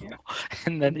second.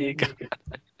 And then he got...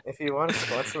 If you want to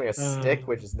sponsor me a stick,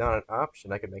 which is not an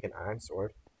option, I could make an iron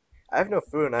sword. I have no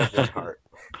food and I have one heart.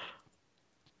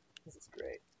 This is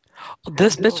great.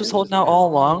 This bitch was holding out all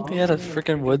along. He had a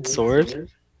freaking wood sword.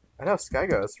 I know, Sky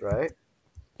Ghost, right?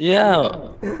 Yeah.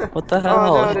 What the hell?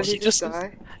 Oh no, did he he just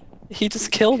die? He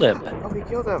just killed him. Oh, he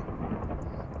killed him.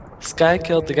 Sky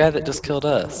killed the guy that just killed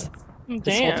us.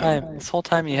 Damn. This whole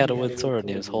time he had a wood sword and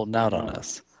he was holding out on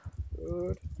us.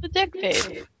 Rude. The dick face.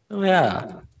 Oh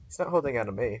yeah. He's not holding out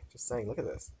on me. Just saying, look at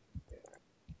this.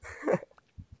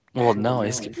 Well, no,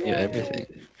 he's giving you everything.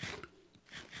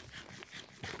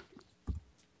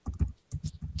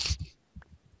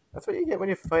 That's what you get when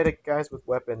you fight guys with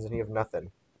weapons and you have nothing.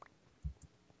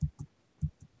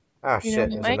 Ah, You know, shit,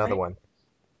 there's Mike, another one.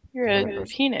 You're Another a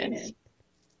person. penis.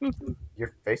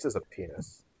 Your face is a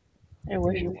penis. I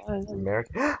wish it was.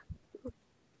 American.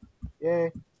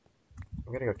 Yay.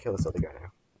 I'm gonna go kill this other guy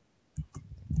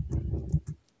now.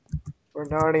 For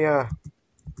Narnia.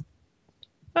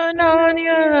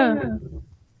 Banana!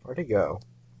 Where'd he go?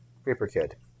 Creeper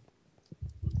kid.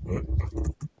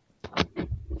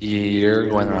 You're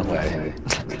going the wrong way.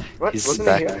 What? He's Wasn't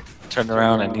back. he here? Turn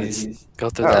around and he's go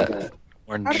through Oh. that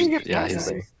orange. How did he get Yeah,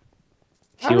 past me?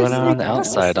 he went around the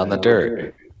outside on the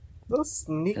dirt, Little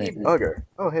sneaky And bugger.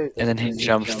 Oh, hey. and then he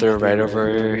jumped through right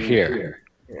over here.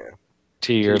 Yeah.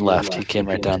 To your left, he came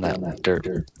right down that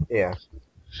dirt. Yeah.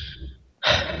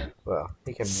 Well,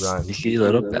 he can run. Sneaky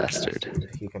little bastard.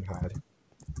 He can hide.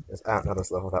 I don't know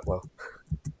this level that well.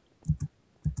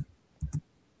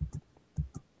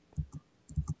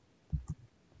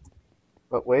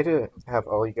 But way to have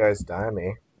all you guys die on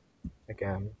me.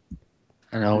 Again.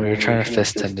 I know, we were trying to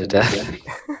fist him to death.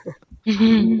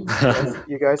 You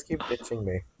guys keep ditching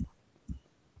me.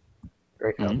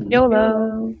 Great help.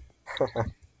 YOLO.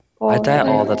 I die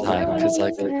all the time because,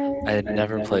 like, I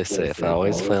never play safe. I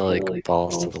always play, like,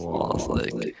 balls to the walls,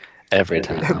 like, every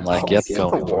time. I'm like, yep,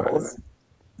 going for it.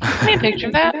 Can I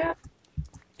picture that?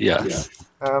 Yes.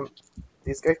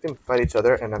 These guys can fight each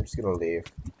other, and I'm just gonna leave.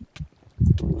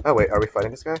 Oh wait, are we fighting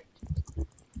this guy?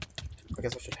 I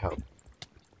guess I should help.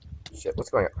 Shit, what's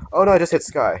going on? Oh no, I just hit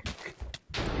Sky.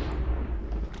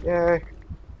 Yay.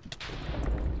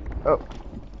 Oh.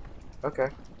 Okay.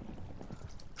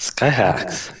 Sky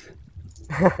hacks.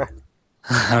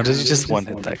 How did you just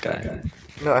one-hit that guy?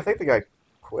 No, I think the guy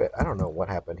quit. I don't know what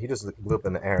happened. He just blew up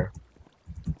in the air.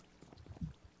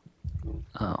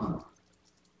 Oh.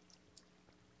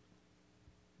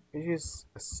 You use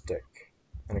a stick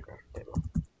and a crafting table.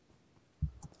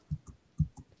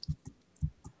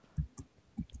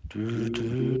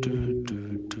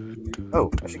 Oh,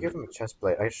 I should give him a chest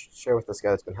plate. I should share with this guy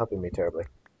that's been helping me terribly.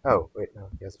 Oh, wait, no,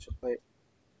 he has a chest plate.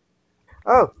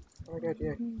 Oh! Oh my god,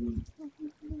 yeah.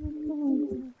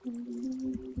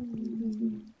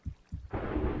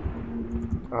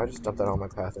 Oh, I just dumped that on my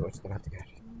path and we're just gonna have to get it.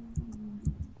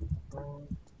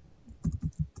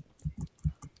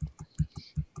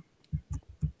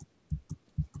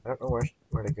 I don't know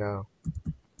where to go.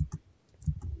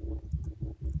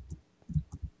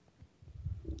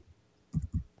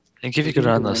 I think if you go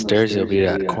down those stairs, you'll be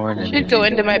at corn and you Should go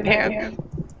into my pants.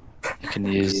 can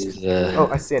use the Oh,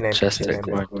 I see a name. chest I see a at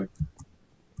name now. corn.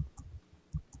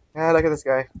 Ah, look at this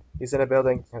guy. He's in a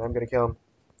building, and I'm gonna kill him.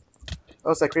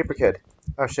 Oh, it's that creeper kid.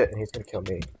 Oh shit, and he's gonna kill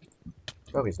me.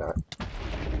 No, he's not.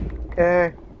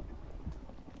 Okay.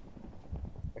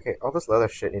 Okay, all this leather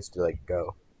shit needs to, like,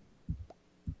 go.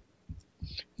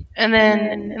 And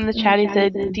then in the chat he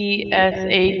said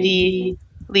DSAD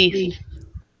least.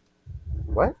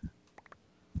 What?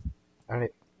 I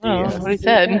don't Oh, DS. what he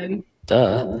said.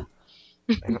 Duh.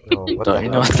 I don't know what Don't the you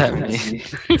know hell what that means.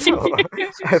 means? No,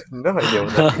 I have no idea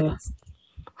what that means.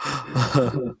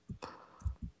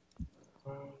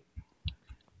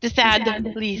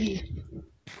 DSAD least.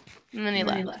 And then he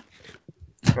left.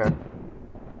 Okay.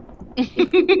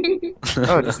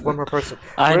 Oh, just one more person.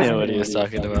 I Where's- knew what he was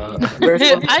talking about. Where's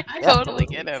one? I totally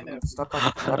get him. Stop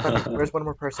talking. Stop talking. Where's one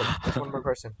more person? Where's one more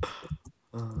person?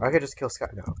 I could just kill Sky.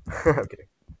 No. I'm kidding.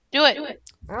 Do it.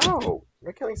 No,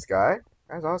 you're killing Sky.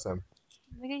 That's awesome.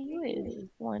 Look at you is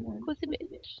one pussy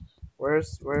bitch.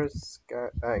 Where's Sky?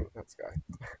 Dang, not Sky.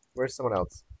 Where's someone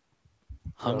else?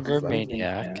 Hunger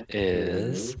Maniac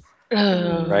is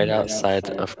Ugh. right outside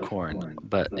of corn,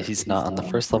 but he's not on the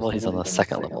first level, he's on the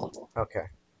second level. Okay.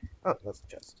 Oh, that's a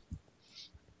chest.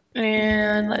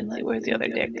 And let's see, where's the other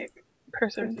dick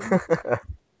person?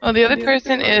 Oh, the other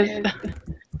person is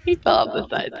he fell off the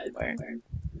side somewhere.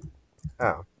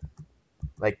 Oh.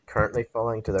 Like currently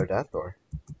falling to their death, or?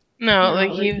 No,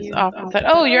 like he was off the side.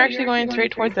 Oh, you're actually going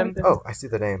straight towards him. Oh, I see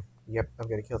the name. Yep, I'm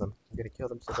gonna kill them. I'm gonna kill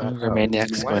them so bad. Hunger Oh,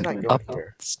 Maniac's why did I going go up in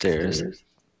here? stairs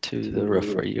to the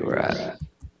roof where you were at.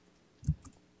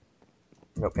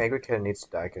 No, Angry Kid needs to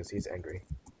die because he's angry.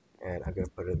 And I'm gonna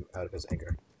put him out of his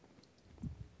anger.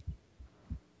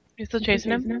 You still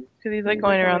chasing him? Because he's like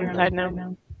going around the side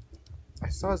now. I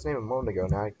saw his name a moment ago,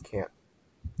 now I can't.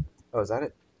 Oh, is that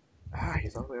it? Ah,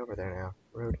 he's all the way over there now.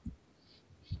 Rude.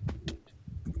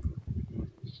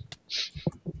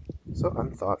 So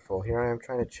unthoughtful. Here I am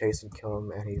trying to chase and kill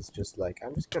him, and he's just like,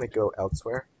 I'm just gonna go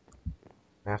elsewhere.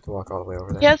 I have to walk all the way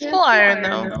over He there. has full iron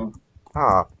though.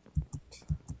 Ah.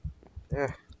 Yeah.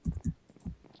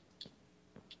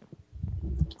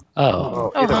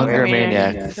 Oh, Oh, either Hunger way.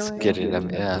 Maniac's getting him,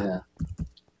 yeah.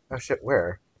 Oh shit,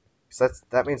 where? Because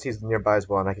that means he's nearby as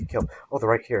well, and I can kill him. Oh, they're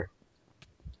right here.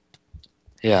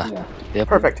 Yeah. Yep.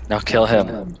 Perfect. Now kill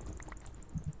him.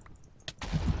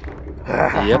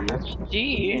 Yep.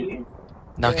 Gee.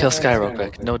 Now kill Sky real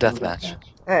quick. No deathmatch.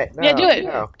 Hey, no, Yeah, do it.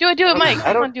 no. Do it, Mike.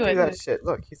 I Come on, don't do do it. that shit.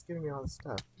 Look, he's giving me all this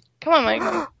stuff. Come on,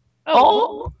 Mike.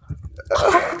 Oh,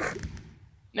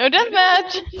 no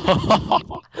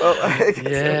deathmatch. Well, I guess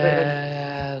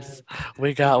Yes.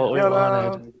 We got what we YOLO.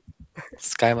 wanted.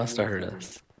 Sky must have heard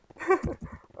us.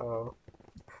 Oh.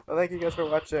 Well, thank you guys for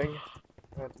watching.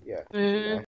 And yeah.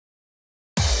 Boo.